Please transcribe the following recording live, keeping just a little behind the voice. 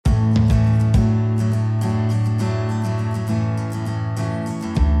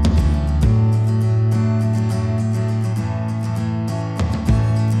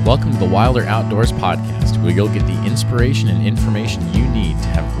Welcome to the Wilder Outdoors Podcast, where you'll get the inspiration and information you need to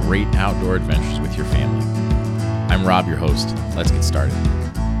have great outdoor adventures with your family. I'm Rob, your host. Let's get started.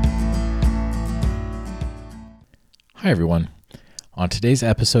 Hi, everyone. On today's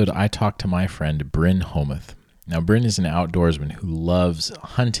episode, I talked to my friend Bryn Homuth. Now, Bryn is an outdoorsman who loves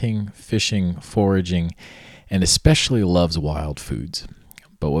hunting, fishing, foraging, and especially loves wild foods.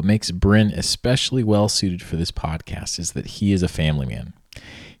 But what makes Bryn especially well suited for this podcast is that he is a family man.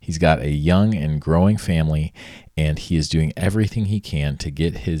 He's got a young and growing family, and he is doing everything he can to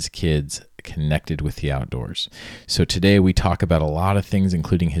get his kids connected with the outdoors. So today we talk about a lot of things,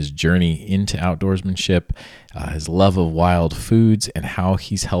 including his journey into outdoorsmanship, his love of wild foods, and how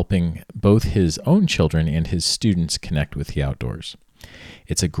he's helping both his own children and his students connect with the outdoors.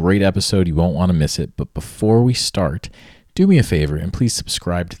 It's a great episode. You won't want to miss it. But before we start, do me a favor and please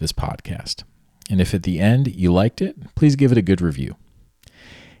subscribe to this podcast. And if at the end you liked it, please give it a good review.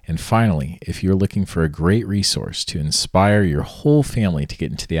 And finally, if you're looking for a great resource to inspire your whole family to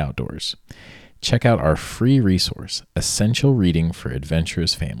get into the outdoors, check out our free resource, Essential Reading for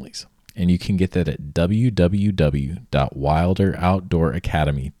Adventurous Families. And you can get that at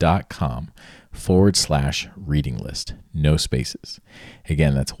www.wilderoutdooracademy.com/reading list. No spaces.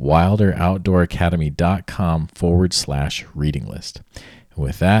 Again, that's wilderoutdooracademy.com/reading list. And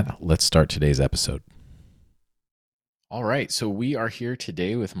with that, let's start today's episode. All right, so we are here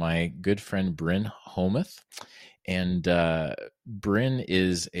today with my good friend Bryn Homuth, and Bryn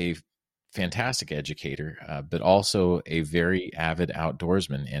is a fantastic educator, but also a very avid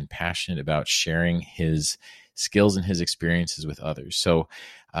outdoorsman and passionate about sharing his skills and his experiences with others. So,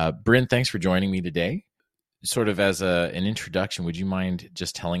 Bryn, thanks for joining me today. Sort of as an introduction, would you mind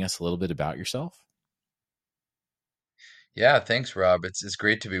just telling us a little bit about yourself? Yeah, thanks, Rob. It's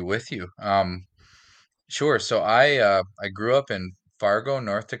great to be with you. Sure. So I grew up in Fargo,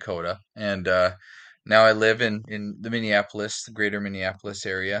 North Dakota, and now I live in the Minneapolis, the greater Minneapolis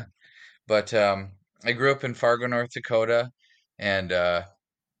area. But I grew up in Fargo, North Dakota, and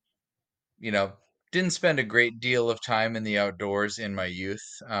you know, didn't spend a great deal of time in the outdoors in my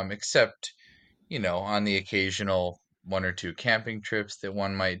youth, except on the occasional one or two camping trips that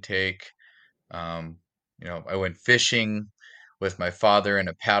one might take. Um, I went fishing with my father in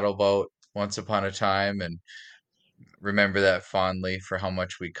a paddle boat once upon a time, and remember that fondly for how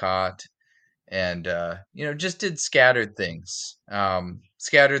much we caught. And just did scattered things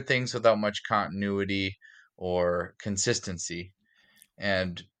without much continuity or consistency,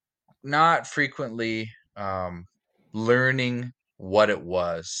 and not frequently learning what it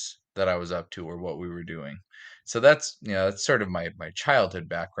was that I was up to or what we were doing. So that's sort of my childhood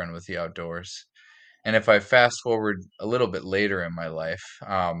background with the outdoors. And if I fast forward a little bit later in my life,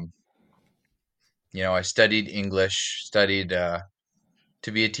 I studied English, studied to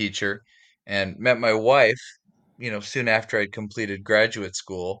be a teacher, and met my wife, soon after I'd completed graduate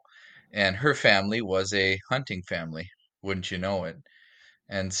school, and her family was a hunting family, wouldn't you know it?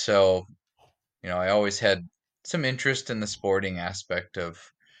 And so, I always had some interest in the sporting aspect of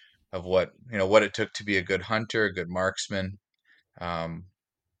what it took to be a good hunter, a good marksman. Um,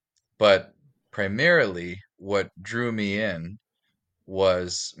 but primarily, what drew me in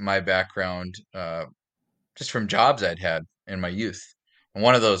was my background, just from jobs I'd had in my youth. And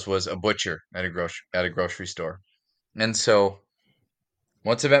one of those was a butcher at a grocery store. And so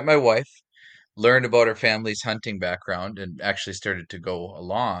once I met my wife, learned about her family's hunting background, and actually started to go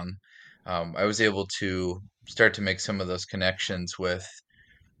along, I was able to start to make some of those connections with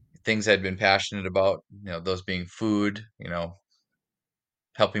things I'd been passionate about, those being food,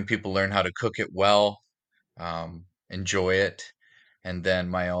 helping people learn how to cook it well, enjoy it, and then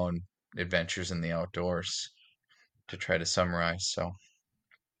my own adventures in the outdoors to try to summarize. So,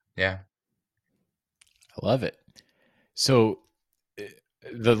 yeah. I love it. So, uh,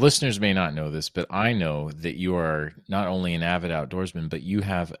 the listeners may not know this, but I know that you are not only an avid outdoorsman, but you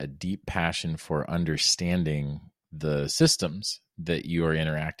have a deep passion for understanding the systems that you are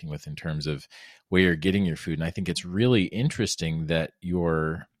interacting with in terms of where you're getting your food. And I think it's really interesting that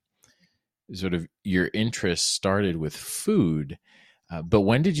your interest started with food. But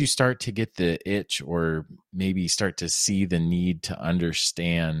when did you start to get the itch or maybe start to see the need to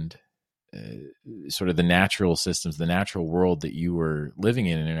understand sort of the natural systems, the natural world that you were living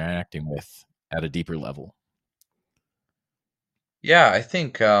in and interacting with at a deeper level? Yeah, I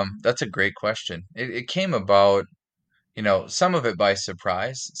think that's a great question. It came about, some of it by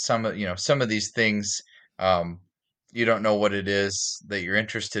surprise. Some of these things, um, you don't know what it is that you're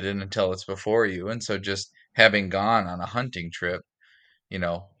interested in until it's before you. And so just having gone on a hunting trip, you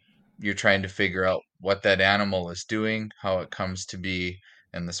know, you're trying to figure out what that animal is doing, how it comes to be,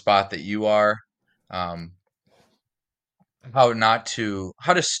 and the spot that you are. Um, how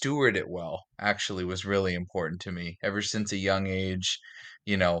to steward it well actually was really important to me ever since a young age.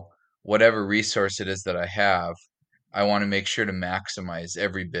 You know, whatever resource it is that I have, I want to make sure to maximize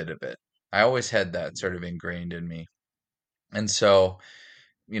every bit of it. I always had that sort of ingrained in me. And so,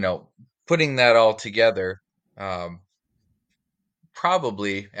 you know, putting that all together, um,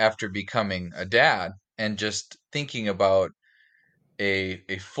 probably after becoming a dad and just thinking about a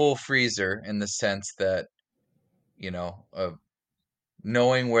full freezer in the sense that,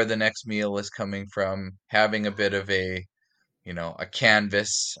 knowing where the next meal is coming from, having a bit of a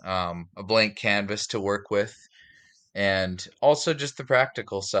canvas, a blank canvas to work with, and also just the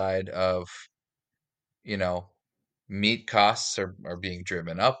practical side of, you know, meat costs are being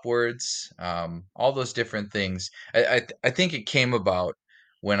driven upwards, all those different things. I think it came about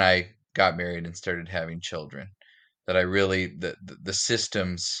when I got married and started having children that I really, the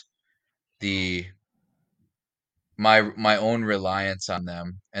systems, the my own reliance on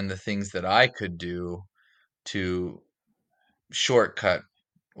them and the things that I could do to shortcut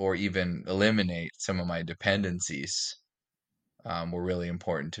or even eliminate some of my dependencies, were really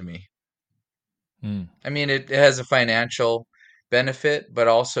important to me. Hmm. I mean, it has a financial benefit, but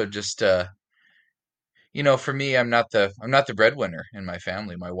also just for me, I'm not the breadwinner in my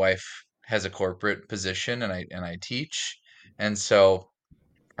family. My wife has a corporate position, and I teach, and so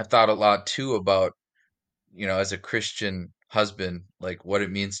I thought a lot too about, as a Christian husband, like what it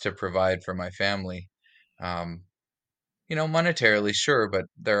means to provide for my family. Um, monetarily, sure, but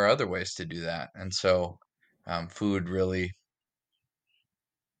there are other ways to do that. And so, food really,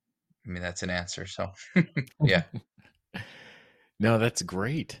 I mean, that's an answer. So, yeah, No, that's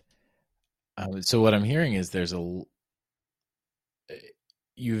great. So what I'm hearing is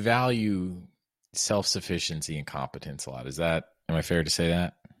you value self sufficiency and competence a lot. Am I fair to say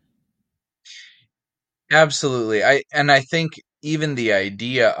that? absolutely. I think even the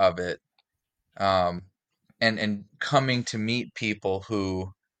idea of it, um, and coming to meet people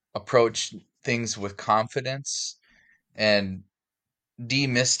who approach things with confidence and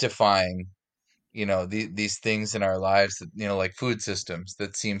demystifying, these things in our lives that, like food systems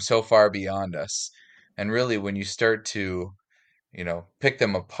that seem so far beyond us. And really, when you start to, pick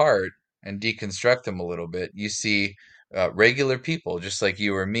them apart and deconstruct them a little bit, you see regular people, just like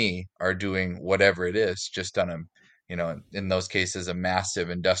you or me, are doing whatever it is, just on a, in those cases, a massive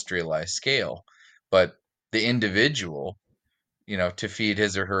industrialized scale. But the individual, to feed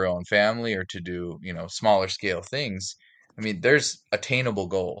his or her own family or to do, smaller scale things, I mean, there's attainable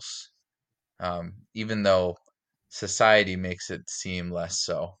goals, even though society makes it seem less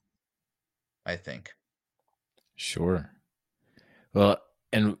so, I think. Sure. Well,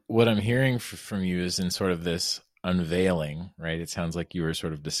 and what I'm hearing from you is in sort of this unveiling, right? It sounds like you were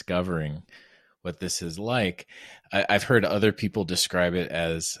sort of discovering what this is like. I've heard other people describe it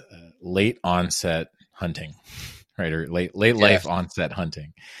as late onset hunting, right, or late life Yes. onset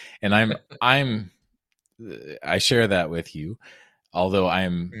hunting, and I share that with you. Although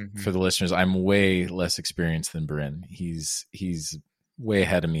for Hmm. the listeners, I'm way less experienced than Bryn. He's way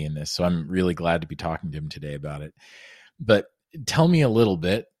ahead of me in this, so I'm really glad to be talking to him today about it. But tell me a little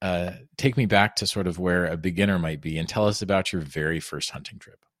bit. Take me back to sort of where a beginner might be, and tell us about your very first hunting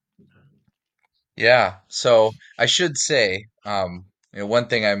trip. Yeah. So I should say, one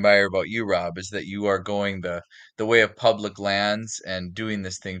thing I admire about you, Rob, is that you are going the way of public lands and doing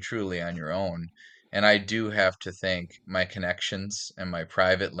this thing truly on your own. And I do have to thank my connections and my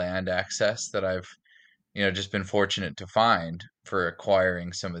private land access that I've, just been fortunate to find for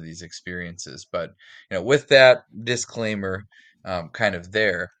acquiring some of these experiences. But, with that disclaimer, kind of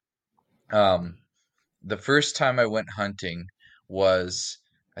there, um, the first time I went hunting was,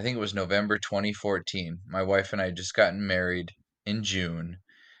 I think it was November 2014. My wife and I had just gotten married in June,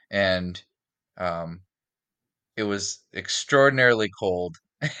 and um, it was extraordinarily cold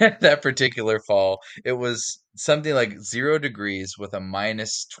that particular fall. It was something like 0 degrees with a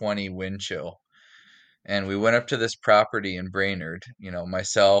 -20 wind chill. And we went up to this property in Brainerd.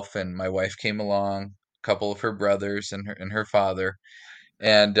 Myself and my wife came along, a couple of her brothers and her father,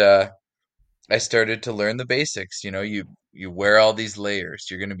 and I started to learn the basics. You wear all these layers.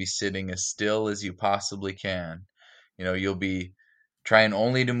 You're going to be sitting as still as you possibly can. You'll be trying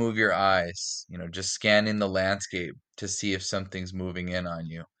only to move your eyes, just scanning the landscape to see if something's moving in on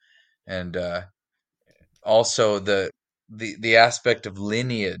you. And also the aspect of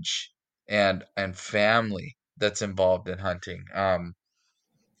lineage and family that's involved in hunting.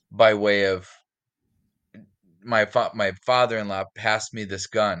 By way of my father-in-law passed me this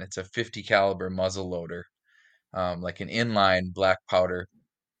gun. It's a 50 caliber muzzle loader, like an inline black powder.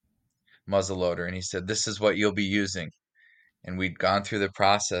 muzzleloader, and he said, "This is what you'll be using." And we'd gone through the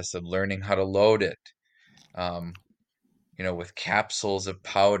process of learning how to load it, um, with capsules of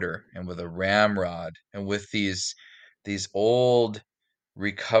powder and with a ramrod and with these old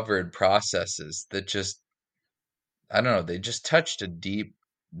recovered processes that just, I don't know, they just touched a deep,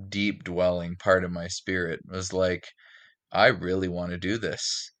 deep dwelling part of my spirit. It was like, I really want to do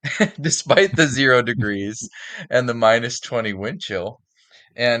this, despite the 0 degrees and the -20 wind chill.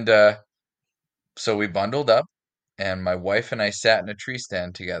 And so we bundled up, and my wife and I sat in a tree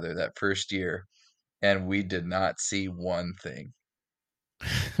stand together that first year, and we did not see one thing.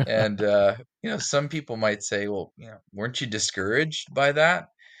 And some people might say, "Well, weren't you discouraged by that?"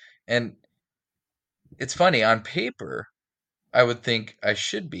 And it's funny, on paper, I would think I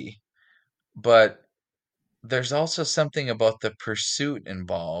should be, but there's also something about the pursuit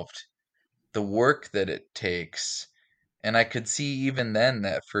involved, the work that it takes. And I could see even then,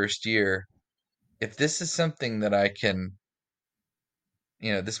 that first year, if this is something that I can,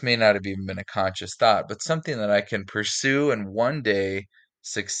 this may not have even been a conscious thought, but something that I can pursue and one day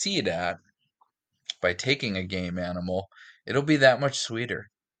succeed at by taking a game animal, it'll be that much sweeter.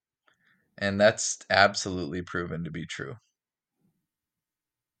 And that's absolutely proven to be true.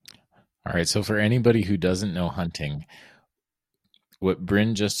 All right. So for anybody who doesn't know hunting, what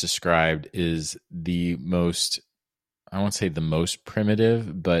Bryn just described is the most, I won't say the most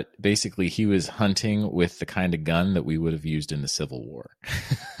primitive, but basically he was hunting with the kind of gun that we would have used in the Civil War.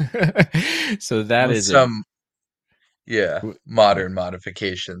 So that With is a, some, yeah, yeah, modern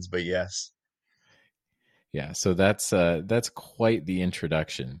modifications, but yes. yeah. So that's quite the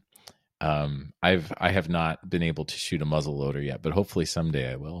introduction. I have not been able to shoot a muzzle loader yet, but hopefully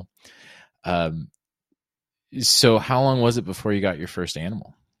someday I will. Um, so how long was it before you got your first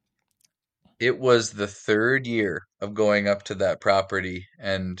animal? It was the third year of going up to that property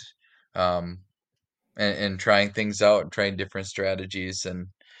um, and trying things out and trying different strategies and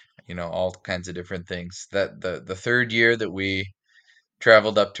all kinds of different things. That the third year that we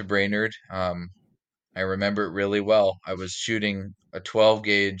traveled up to Brainerd, I remember it really well. I was shooting a 12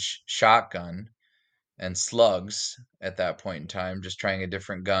 gauge shotgun and slugs at that point in time, just trying a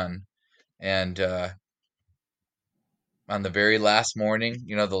different gun. And on the very last morning,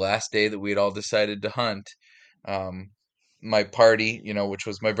 the last day that we had all decided to hunt, um, my party, which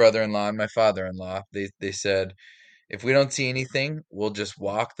was my brother-in-law and my father-in-law, they said, if we don't see anything, we'll just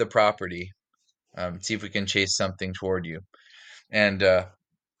walk the property, see if we can chase something toward you. And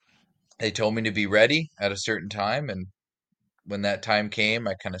they told me to be ready at a certain time. And when that time came,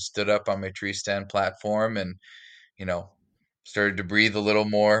 I kind of stood up on my tree stand platform and, you know, started to breathe a little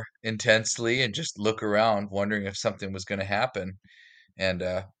more intensely and just look around, wondering if something was going to happen. And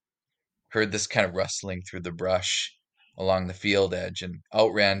heard this kind of rustling through the brush along the field edge and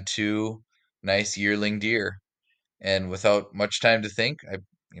outran two nice yearling deer. And without much time to think, I,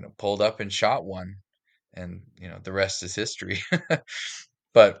 pulled up and shot one. And, the rest is history.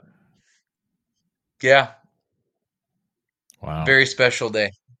 But yeah, Wow. very special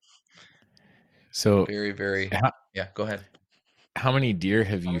day. So Very, very, how, yeah, go ahead. how many deer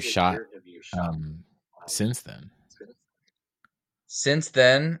have you shot um, since then? Since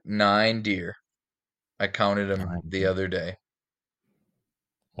then, 9 deer. I counted them Nine the deer. other day.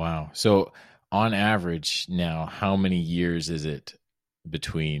 Wow. So on average now, how many years is it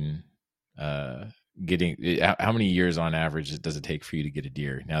between uh, getting, how many years on average does it take for you to get a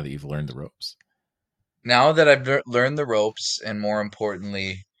deer now that you've learned the ropes? Now that I've learned the ropes and more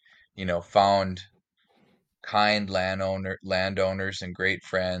importantly, found kind landowners and great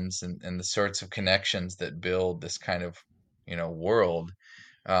friends and the sorts of connections that build this kind of, world,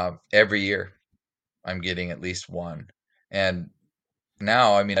 every year I'm getting at least one. And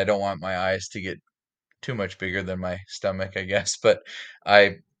now, I mean, I don't want my eyes to get too much bigger than my stomach, I guess, but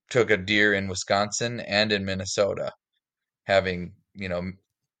I took a deer in Wisconsin and in Minnesota, having,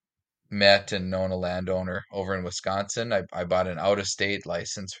 met and known a landowner over in Wisconsin. I bought an out of state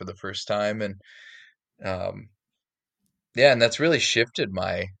license for the first time. And um, yeah, and that's really shifted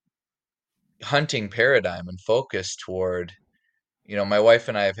my hunting paradigm and focus toward, my wife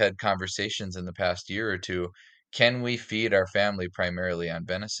and I have had conversations in the past year or two. Can we feed our family primarily on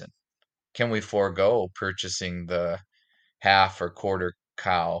venison? Can we forego purchasing the half or quarter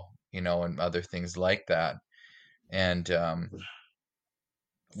cow, and other things like that? And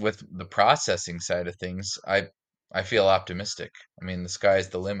with the processing side of things, I feel optimistic. I mean, the sky's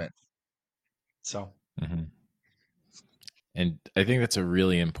the limit. So, Hmm. And I think that's a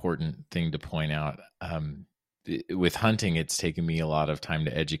really important thing to point out. With hunting, it's taken me a lot of time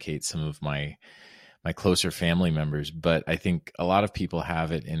to educate some of my my closer family members. But I think a lot of people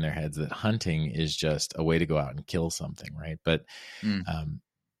have it in their heads that hunting is just a way to go out and kill something, right? But Mm, um,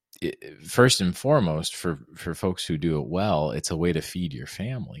 first and foremost, for folks who do it well, it's a way to feed your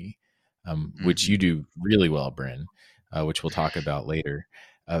family, which hmm you do really well, Bryn, which we'll talk about later.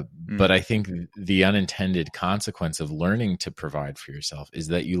 But mm, I think the unintended consequence of learning to provide for yourself is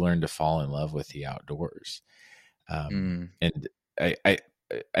that you learn to fall in love with the outdoors. mm. And I, I,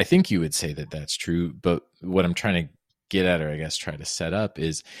 I think you would say that that's true. But what I'm trying to get at, or I guess try to set up,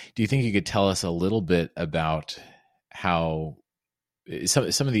 is, do you think you could tell us a little bit about how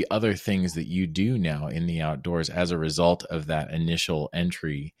some of the other things that you do now in the outdoors as a result of that initial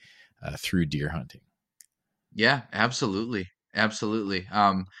entry through deer hunting? Yeah, absolutely. Absolutely.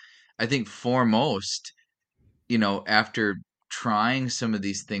 I think foremost, after trying some of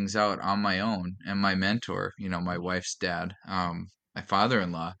these things out on my own, and my mentor, my wife's dad, my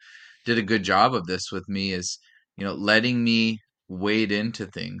father-in-law, did a good job of this with me, is, letting me wade into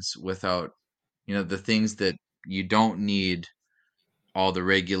things without, the things that you don't need all the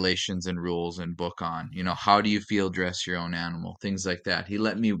regulations and rules and book on. How do you feel dress your own animal? Things like that. He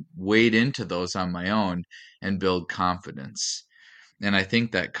let me wade into those on my own and build confidence. And I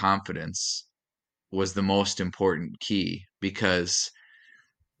think that confidence was the most important key, because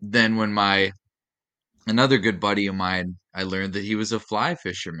then when my another good buddy of mine, I learned that he was a fly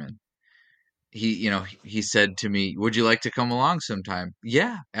fisherman. He said to me, "Would you like to come along sometime?"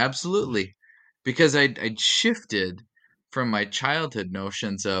 Yeah, absolutely. Because I'd shifted from my childhood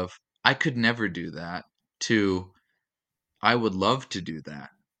notions of I could never do that to I would love to do that.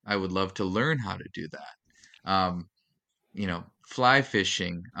 I would love to learn how to do that. Um, fly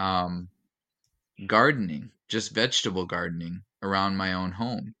fishing, gardening, just vegetable gardening around my own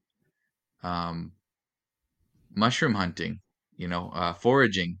home, um, mushroom hunting,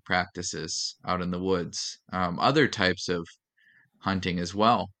 foraging practices out in the woods, other types of hunting as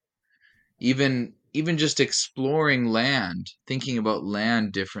well. Even just exploring land, thinking about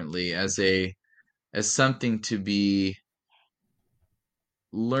land differently as something to be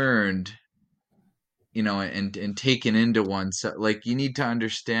learned, and taken into oneself. Like, you need to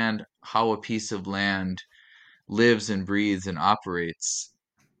understand how a piece of land lives and breathes and operates,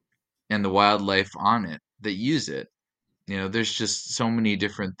 and the wildlife on it that use it. There's just so many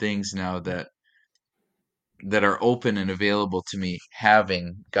different things now that are open and available to me,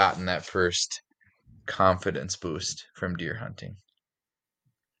 having gotten that first confidence boost from deer hunting.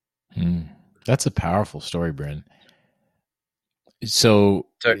 Hmm. That's a powerful story, Bryn. So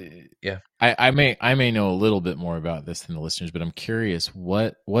So, yeah. I may know a little bit more about this than the listeners, but I'm curious,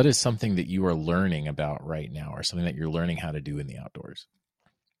 what is something that you are learning about right now, or something that you're learning how to do in the outdoors?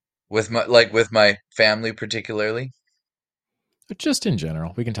 With my family particularly. But just in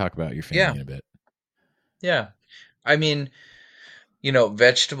general, we can talk about your Yeah. family in a bit. Yeah. I mean,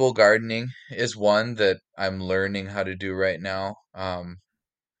 vegetable gardening is one that I'm learning how to do right now.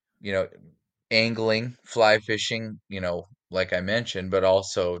 You know, angling, fly fishing, like I mentioned, but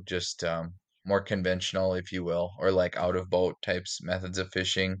also just more conventional, if you will, or like out of boat types methods of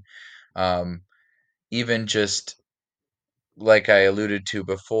fishing. Um, Even just like I alluded to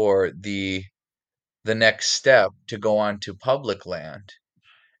before, the next step to go onto public land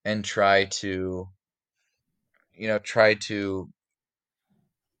and try to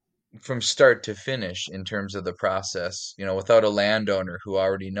from start to finish in terms of the process, without a landowner who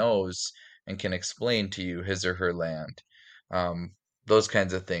already knows and can explain to you his or her land. Um, those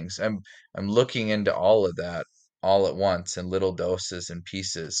kinds of things. I'm looking into all of that all at once in little doses and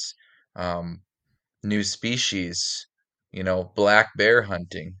pieces. Um, New species, black bear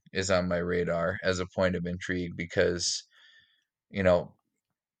hunting is on my radar as a point of intrigue, because, you know,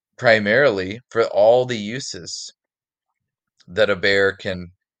 primarily for all the uses that a bear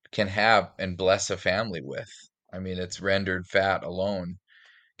can have and bless a family with. I mean, its rendered fat alone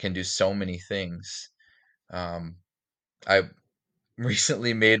can do so many things. Um, I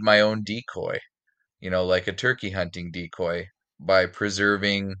recently made my own decoy, like a turkey hunting decoy, by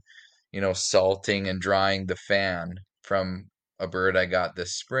preserving, salting and drying the fan from a bird I got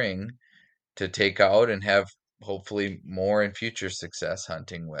this spring to take out and have hopefully more and future success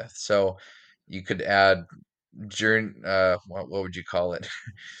hunting with. So you could add journey, what would you call it?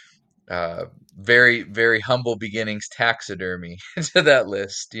 uh, Very, very humble beginnings taxidermy to that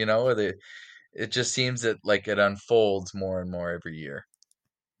list. It just seems that like it unfolds more and more every year,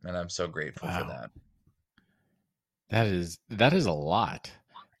 and I'm so grateful for Wow. that. That is a lot.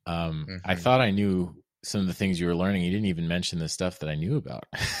 I Hmm thought I knew some of the things you were learning. You didn't even mention the stuff that I knew about.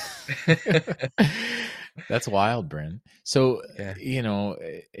 That's wild, Bryn. So, Yeah.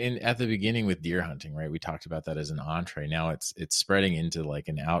 in at the beginning with deer hunting, right? We talked about that as an entree. Now it's spreading into like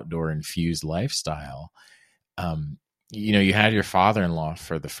an outdoor infused lifestyle. Um, you had your father-in-law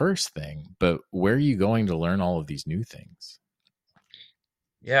for the first thing, but where are you going to learn all of these new things?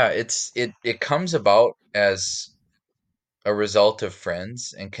 Yeah, it comes about as a result of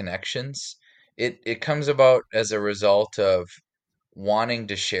friends and connections. It comes about as a result of wanting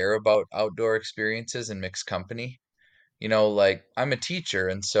to share about outdoor experiences and mixed company. Like I'm a teacher,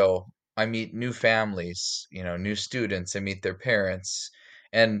 and so I meet new families, new students, I meet their parents,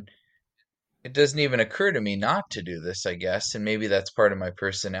 and it doesn't even occur to me not to do this, I guess, and maybe that's part of my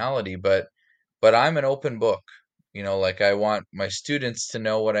personality, but I'm an open book. Like I want my students to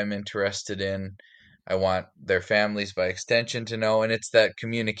know what I'm interested in. I want their families by extension to know, and it's that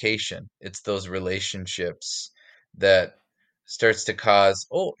communication. It's those relationships that starts to cause,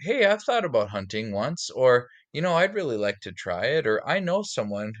 oh, hey, I've thought about hunting once, or I'd really like to try it, or I know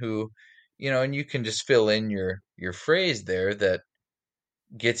someone who, and you can just fill in your phrase there that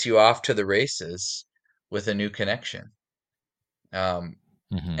gets you off to the races with a new connection. Um,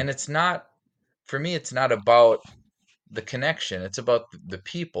 Hmm. and it's not, for me, it's not about the connection. It's about the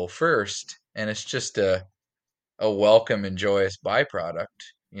people first, and it's just a welcome and joyous byproduct.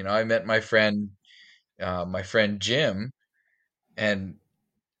 I met my friend Jim, and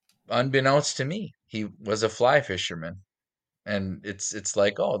unbeknownst to me, he was a fly fisherman. And it's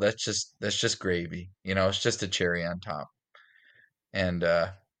like, oh, that's just gravy. It's just a cherry on top. And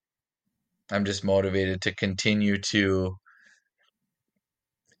I'm just motivated to continue to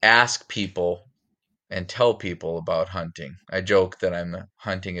ask people and tell people about hunting. I joke that I'm a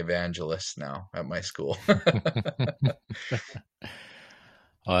hunting evangelist now at my school.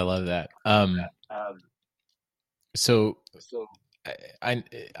 Oh, I love that. So I, I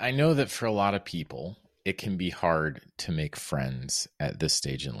I know that for a lot of people, it can be hard to make friends at this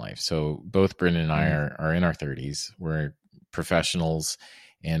stage in life. So both Bryn and I Mm, are in our 30s. We're professionals,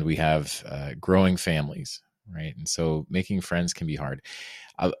 and we have growing families, right? And so making friends can be hard.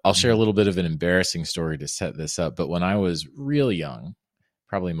 I'll share a mhm. little bit of an embarrassing story to set this up. But when I was real young,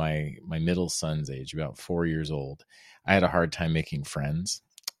 probably my middle son's age, about 4 years old, I had a hard time making friends,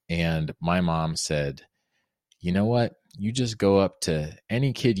 and my mom said, you know what? You just go up to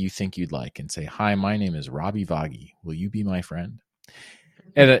any kid you think you'd like and say, "Hi, my name is Robbie Voggy. Will you be my friend?"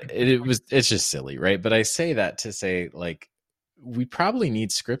 And it's just silly, right? But I say that to say, like, we probably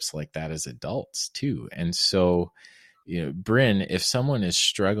need scripts like that as adults too. And so, Bryn, if someone is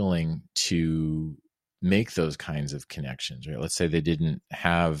struggling to make those kinds of connections, right? Let's say they didn't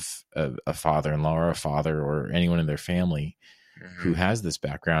have a father-in-law or a father or anyone in their family who Mhm. has this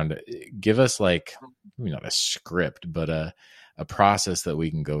background, give us like maybe not a script, but a process that we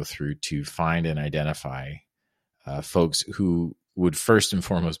can go through to find and identify folks who would first and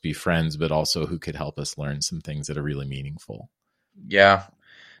foremost be friends, but also who could help us learn some things that are really meaningful. Yeah,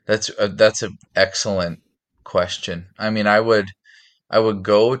 that's an excellent question. I mean, I would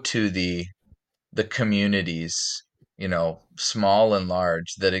go to the communities, small and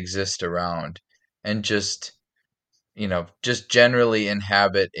large that exist around, and just generally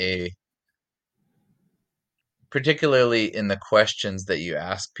inhabit a particularly in the questions that you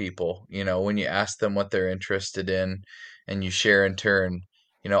ask people, when you ask them what they're interested in and you share in turn,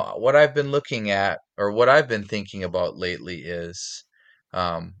 what I've been looking at or what I've been thinking about lately is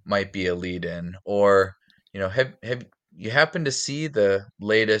might be a lead in, or, have you happened to see the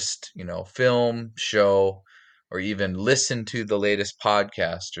latest, film, show, or even listen to the latest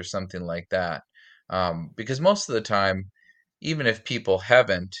podcast or something like that? Because most of the time, even if people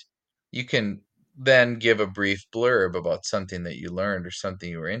haven't, you can then give a brief blurb about something that you learned or something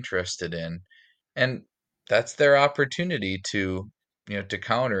you were interested in. And that's their opportunity to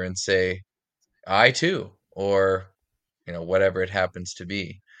counter and say, I too, or, whatever it happens to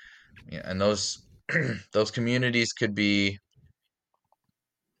be. Yeah, and those those communities could be,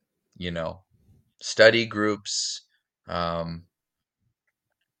 you know, study groups. Um,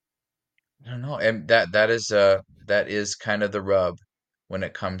 I don't know, and that is kind of the rub when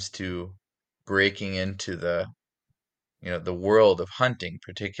it comes to breaking into the world of hunting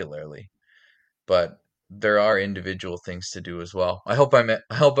particularly. But there are individual things to do as well. I hope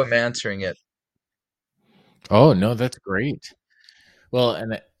I'm answering it. Oh no, that's great. Well,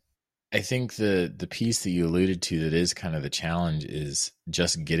 and I think the piece that you alluded to that is kind of the challenge is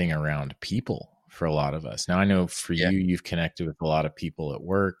just getting around people for a lot of us. Now, I know for Yeah. you, you've connected with a lot of people at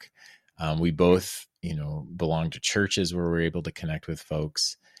work. We both, belong to churches where we're able to connect with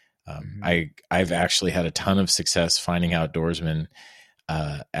folks. Hmm. I've actually had a ton of success finding outdoorsmen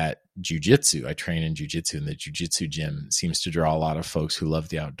at jujitsu. I train in jujitsu, and the jujitsu gym seems to draw a lot of folks who love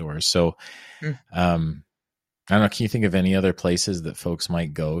the outdoors. So, Hmm. um, I don't know. Can you think of any other places that folks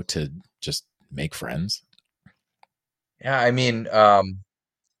might go to just make friends? Yeah, I mean,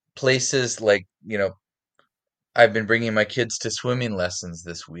 places like, I've been bringing my kids to swimming lessons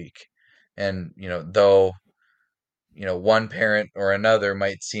this week. And, though, one parent or another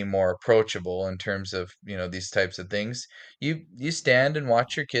might seem more approachable in terms of, these types of things, you stand and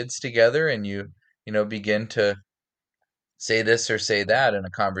watch your kids together and begin to say this or say that and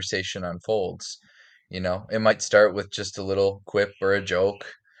a conversation unfolds. It might start with just a little quip or a joke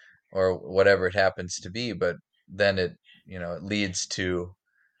or whatever it happens to be, but then it leads to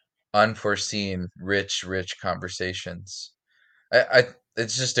unforeseen, rich conversations. I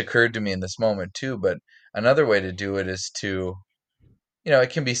it's just occurred to me in this moment too, but another way to do it is to, it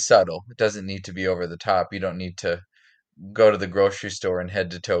can be subtle. It doesn't need to be over the top. You don't need to go to the grocery store and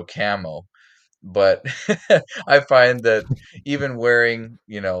head to toe camo. But I find that even wearing,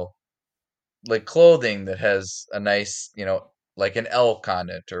 like clothing that has a nice, like an elk on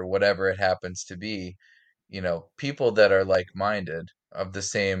it or whatever it happens to be, people that are like-minded of the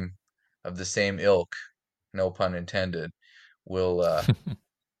same ilk, no pun intended, will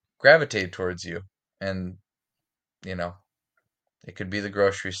gravitate towards you. And, you know, it could be the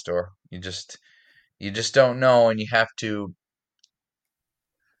grocery store. You just don't know, and you have to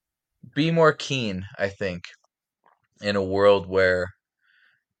be more keen, I think, in a world where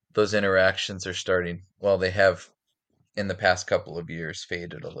those interactions are starting, well, they have in the past couple of years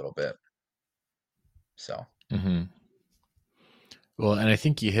faded a little bit. So, Mm-hmm. Well, and I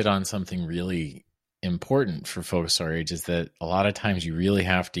think you hit on something really important for folks our age is that a lot of times you really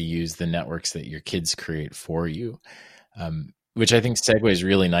have to use the networks that your kids create for you, which I think segues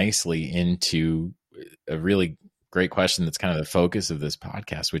really nicely into a really great question that's kind of the focus of this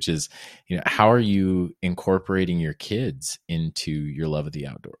podcast, which is, how are you incorporating your kids into your love of the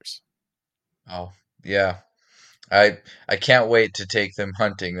outdoors? oh, yeah. I can't wait to take them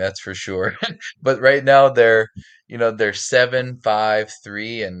hunting, that's for sure. But right now they're 7, 5,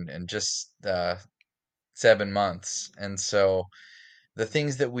 3, and just 7 months. And so the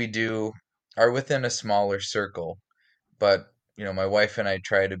things that we do are within a smaller circle, but my wife and I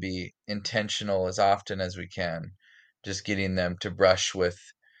try to be intentional as often as we can, just getting them to brush with,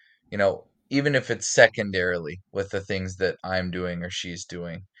 even if it's secondarily with the things that I'm doing or she's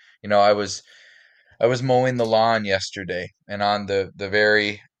doing. I was mowing the lawn yesterday, and on the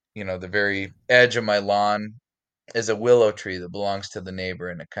very edge of my lawn is a willow tree that belongs to the neighbor,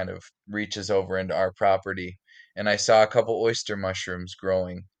 and it kind of reaches over into our property. And I saw a couple oyster mushrooms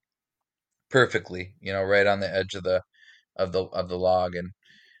growing perfectly, right on the edge of the log. And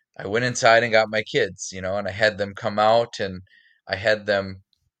I went inside and got my kids, and I had them come out, and I had them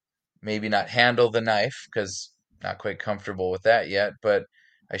maybe not handle the knife because not quite comfortable with that yet, but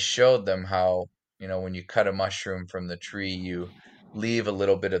I showed them how, when you cut a mushroom from the tree, you leave a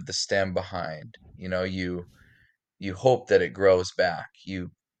little bit of the stem behind. You hope that it grows back.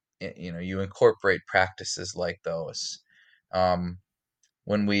 You incorporate practices like those. Um,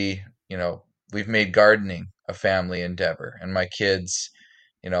 when we've made gardening a family endeavor, and my kids,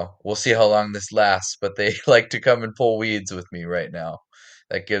 we'll see how long this lasts, but they like to come and pull weeds with me right now.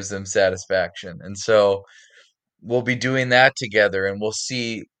 That gives them satisfaction. And so we'll be doing that together, and we'll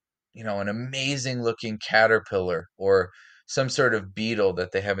see, an amazing looking caterpillar or some sort of beetle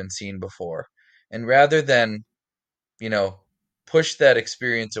that they haven't seen before. And rather than, you know, push that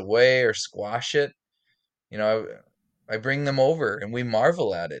experience away or squash it, I bring them over and we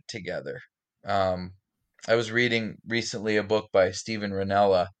marvel at it together. Um, I was reading recently a book by Stephen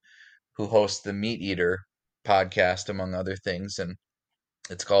Ranella, who hosts the Meat Eater podcast, among other things, and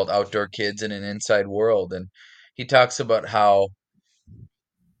it's called Outdoor Kids in an Inside World. And he talks about how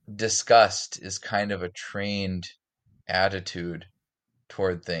disgust is kind of a trained attitude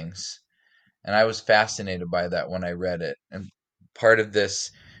toward things. And I was fascinated by that when I read it. And part of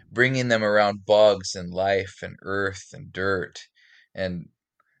this, bringing them around bugs and life and earth and dirt, and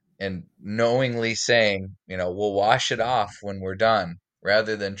knowingly saying, we'll wash it off when we're done,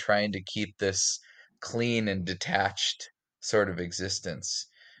 rather than trying to keep this clean and detached sort of existence.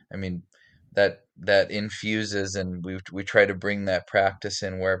 I mean, that infuses, and we try to bring that practice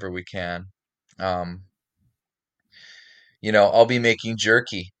in wherever we can. Um, I'll be making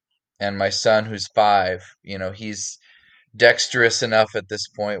jerky, and my son, who's 5, he's dexterous enough at this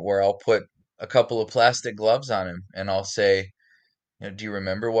point where I'll put a couple of plastic gloves on him, and I'll say, do you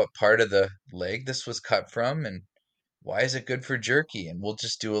remember what part of the leg this was cut from? And why is it good for jerky? And we'll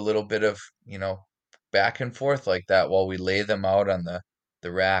just do a little bit of, back and forth like that while we lay them out on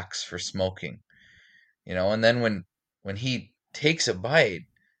the racks for smoking, and then when he takes a bite,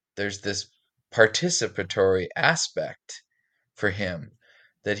 there's this participatory aspect for him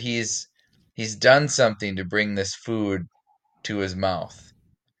that he's done something to bring this food to his mouth,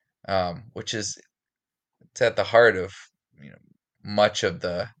 which is it's at the heart of much of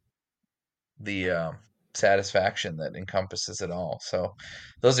the satisfaction that encompasses it all. So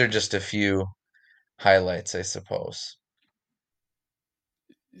those are just a few highlights, I suppose.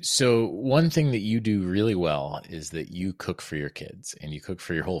 So, one thing that you do really well is that you cook for your kids and you cook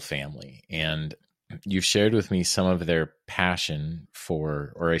for your whole family. And you've shared with me some of their passion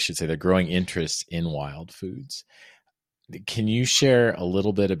for, or I should say, their growing interest in wild foods. Can you share a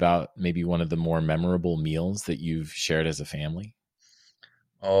little bit about maybe one of the more memorable meals that you've shared as a family?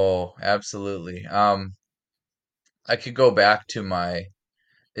 Oh, absolutely. I could go back to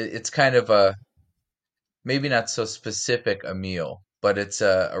it's kind of a maybe not so specific a meal, but it's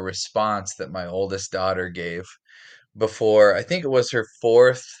a response that my oldest daughter gave before, I think it was her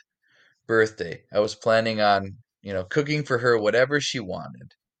fourth birthday. I was planning on, cooking for her whatever she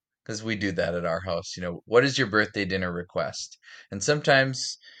wanted, because we do that at our house. What is your birthday dinner request? And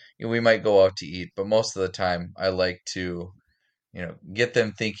sometimes, we might go out to eat, but most of the time I like to, get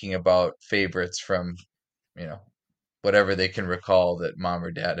them thinking about favorites from, you know, whatever they can recall that mom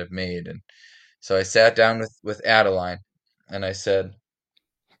or dad have made. And so I sat down with Adeline and I said,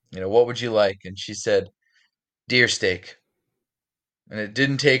 what would you like? And she said, deer steak. And it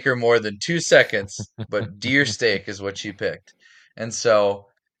didn't take her more than 2 seconds, but deer steak is what she picked. And so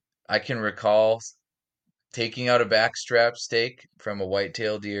I can recall taking out a backstrap steak from a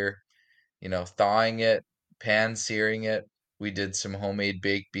whitetail deer, thawing it, pan searing it. We did some homemade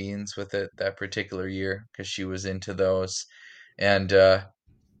baked beans with it that particular year because she was into those. And I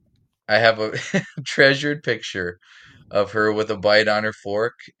have a treasured picture of her with a bite on her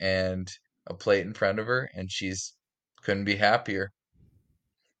fork and a plate in front of her, and she's couldn't be happier.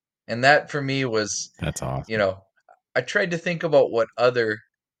 And that for me was, That's you awesome. know, I tried to think about what other,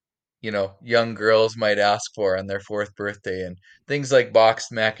 young girls might ask for on their fourth birthday, and things like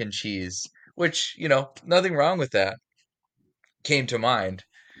boxed mac and cheese, which, nothing wrong with that, came to mind.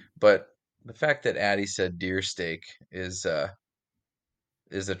 But the fact that Addie said deer steak is a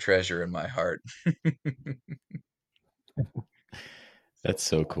treasure in my heart. That's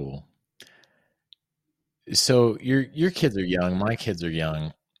so cool. So your kids are young, my kids are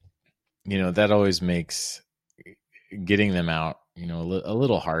young. That always makes getting them out, a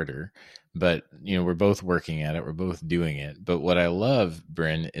little harder. But we're both working at it. We're both doing it. But what I love,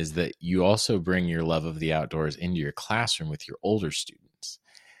 Bryn, is that you also bring your love of the outdoors into your classroom with your older students.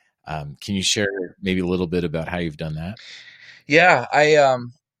 Can you share maybe a little bit about how you've done that? Yeah,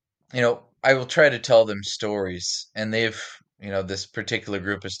 I will try to tell them stories, and this particular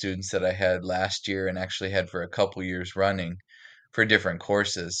group of students that I had last year and actually had for a couple years running for different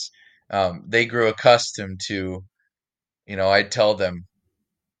courses. They grew accustomed to, I'd tell them,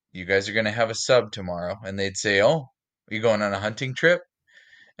 you guys are going to have a sub tomorrow. And they'd say, oh, are you going on a hunting trip?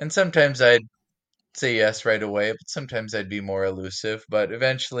 And sometimes I'd say yes right away, but sometimes I'd be more elusive. But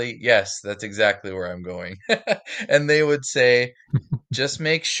eventually, yes, that's exactly where I'm going. And they would say, just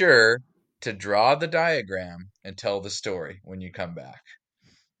make sure to draw the diagram and tell the story when you come back.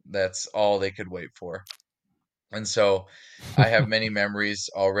 That's all they could wait for. And so I have many memories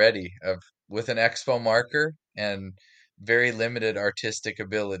already of with an expo marker and very limited artistic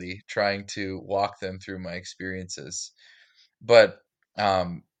ability trying to walk them through my experiences. But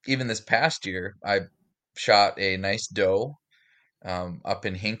even this past year, I shot a nice doe up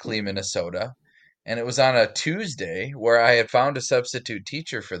in Hinckley, Minnesota. And it was on a Tuesday where I had found a substitute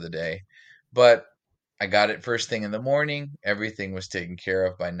teacher for the day. But I got it first thing in the morning. Everything was taken care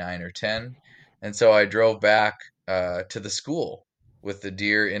of by 9 or 10. And so I drove back to the school with the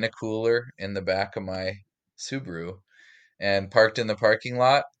deer in a cooler in the back of my Subaru and parked in the parking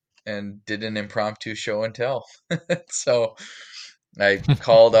lot and did an impromptu show and tell. So I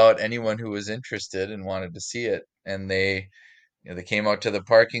called out anyone who was interested and wanted to see it. And they came out to the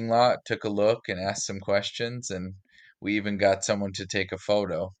parking lot, took a look, and asked some questions. And we even got someone to take a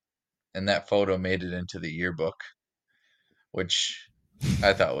photo. And that photo made it into the yearbook, which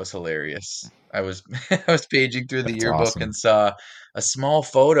I thought was hilarious. I was I was paging through the That's yearbook and awesome. saw a small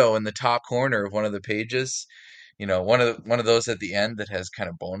photo in the top corner of one of the pages. One of those at the end that has kind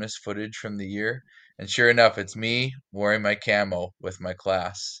of bonus footage from the year. And sure enough, it's me wearing my camo with my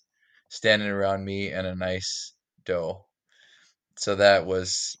class, standing around me and a nice doe. So that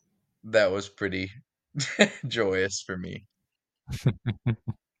was pretty joyous for me.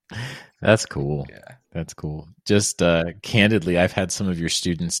 That's cool. Yeah. That's cool. Just candidly, I've had some of your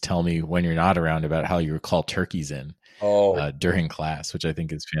students tell me when you're not around about how you call turkeys in Oh, during class, which I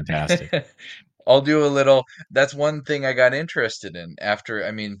think is fantastic. I'll do a little. That's one thing I got interested in after.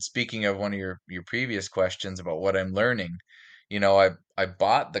 I mean, speaking of one of your previous questions about what I'm learning, I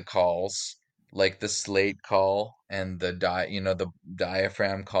bought the calls, like the slate call and the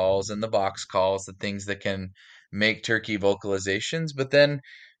diaphragm calls and the box calls, the things that can make turkey vocalizations. But then,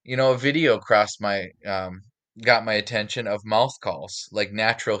 a video got my attention of mouth calls, like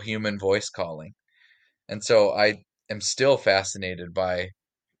natural human voice calling. And so I am still fascinated by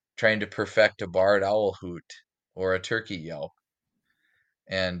trying to perfect a barred owl hoot or a turkey yelp.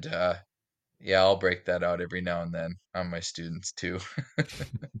 And yeah, I'll break that out every now and then on my students too.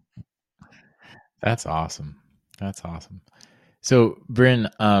 That's awesome. That's awesome. So, Bryn,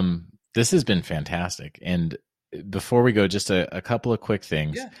 this has been fantastic. And before we go, just a couple of quick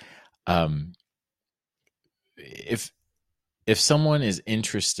things. Yeah. Um, if if someone is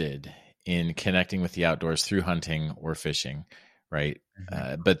interested in connecting with the outdoors through hunting or fishing, right?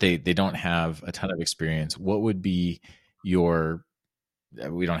 Mhm. But they don't have a ton of experience. What would be your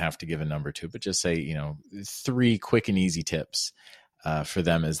we don't have to give a number to, but just say, three quick and easy tips for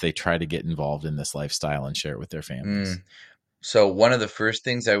them as they try to get involved in this lifestyle and share it with their families. Mm. So one of the first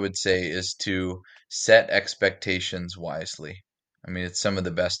things I would say is to set expectations wisely. I mean, it's some of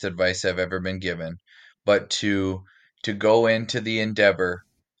the best advice I've ever been given, but to go into the endeavor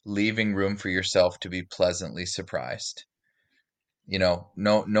leaving room for yourself to be pleasantly surprised.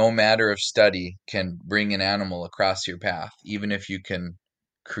 No matter of study can bring an animal across your path, even if you can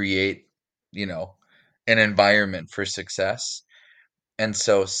create, you know, an environment for success. And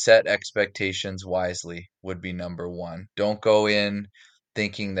so set expectations wisely would be number one. Don't go in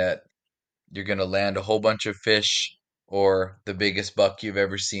thinking that you're going to land a whole bunch of fish or the biggest buck you've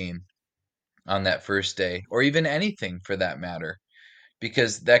ever seen on that first day, or even anything for that matter,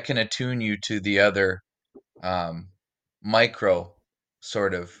 because that can attune you to the other um, micro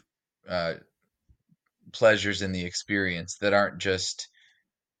sort of uh, pleasures in the experience that aren't just,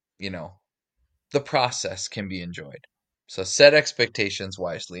 you know, the process can be enjoyed. So set expectations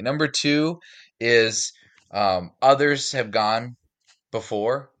wisely. Number two is others have gone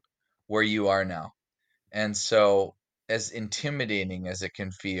before where you are now. And so as intimidating as it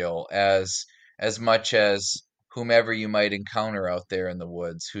can feel, as much as whomever you might encounter out there in the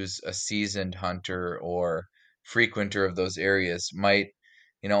woods who's a seasoned hunter or frequenter of those areas might,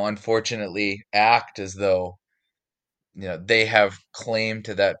 unfortunately act as though, they have claim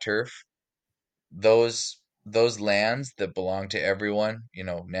to that turf. Those lands that belong to everyone,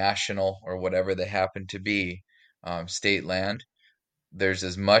 national or whatever they happen to be, state land, there's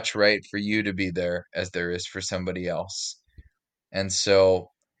as much right for you to be there as there is for somebody else. And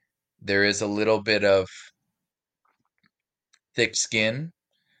so there is a little bit of thick skin,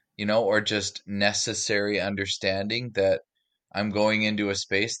 or just necessary understanding that I'm going into a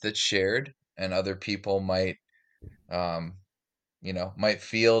space that's shared, and other people um, might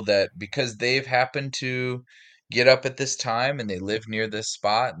feel that because they've happened to get up at this time and they live near this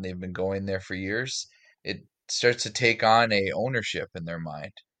spot and they've been going there for years, it starts to take on a ownership in their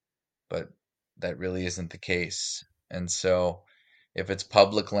mind. But that really isn't the case. And so if it's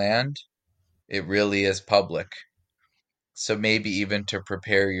public land, it really is public. So maybe even to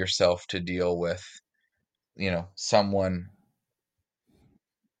prepare yourself to deal with, someone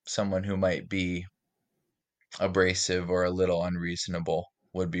who might be abrasive or a little unreasonable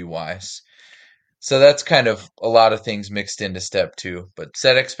would be wise. So that's kind of a lot of things mixed into step two, but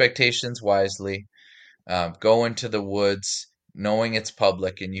set expectations wisely. Go into the woods knowing it's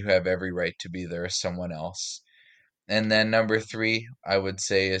public and you have every right to be there as someone else. And then number three, I would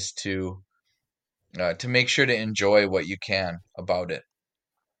say, is to make sure to enjoy what you can about it.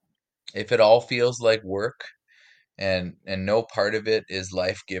 If it all feels like work and no part of it is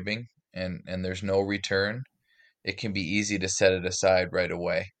life giving and there's no return, it can be easy to set it aside right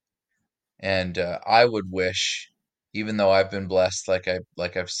away. And I would wish, even though I've been blessed, like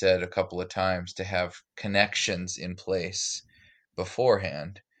I've said a couple of times, to have connections in place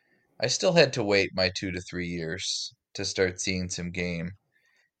beforehand, I still had to wait my 2 to 3 years to start seeing some game.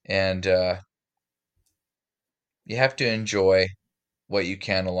 And you have to enjoy what you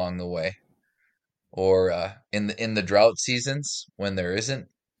can along the way. Or in the drought seasons when there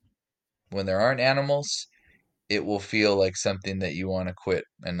aren't animals, it will feel like something that you want to quit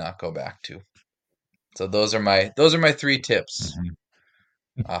and not go back to. So those are my three tips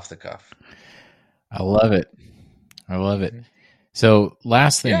Mhm. off the cuff. I love it. I love it. Hmm. So,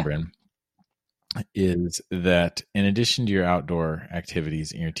 last thing, Yeah. Bryn, is that in addition to your outdoor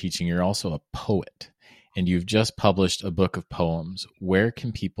activities and your teaching, you're also a poet, and you've just published a book of poems. Where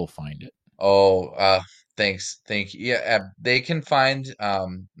can people find it? Oh, thanks. Thank you. Yeah, they can find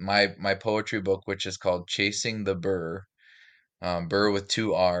my poetry book, which is called Chasing the Burr, Burr with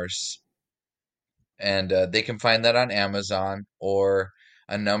two R's, and they can find that on Amazon or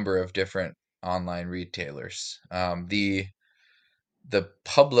a number of different online retailers. The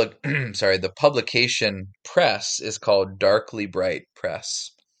public, sorry, the publication press is called Darkly Bright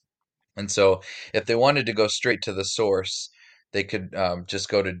Press. And so if they wanted to go straight to the source, they could just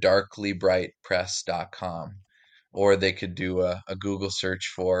go to darklybrightpress.com, or they could do a Google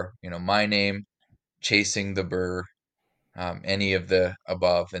search for, my name, Chasing the Burr, any of the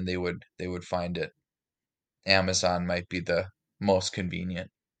above, and they would find it. Amazon might be the most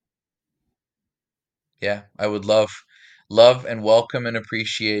convenient. Yeah, I would love and welcome and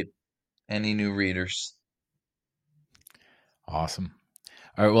appreciate any new readers. Awesome.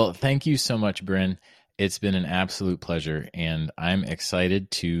 All right. Well, thank you so much, Bryn. It's been an absolute pleasure, and I'm excited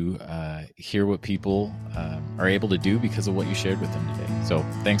to hear what people are able to do because of what you shared with them today. So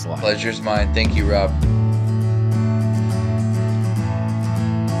thanks a lot. Pleasure's mine. Thank you, Rob.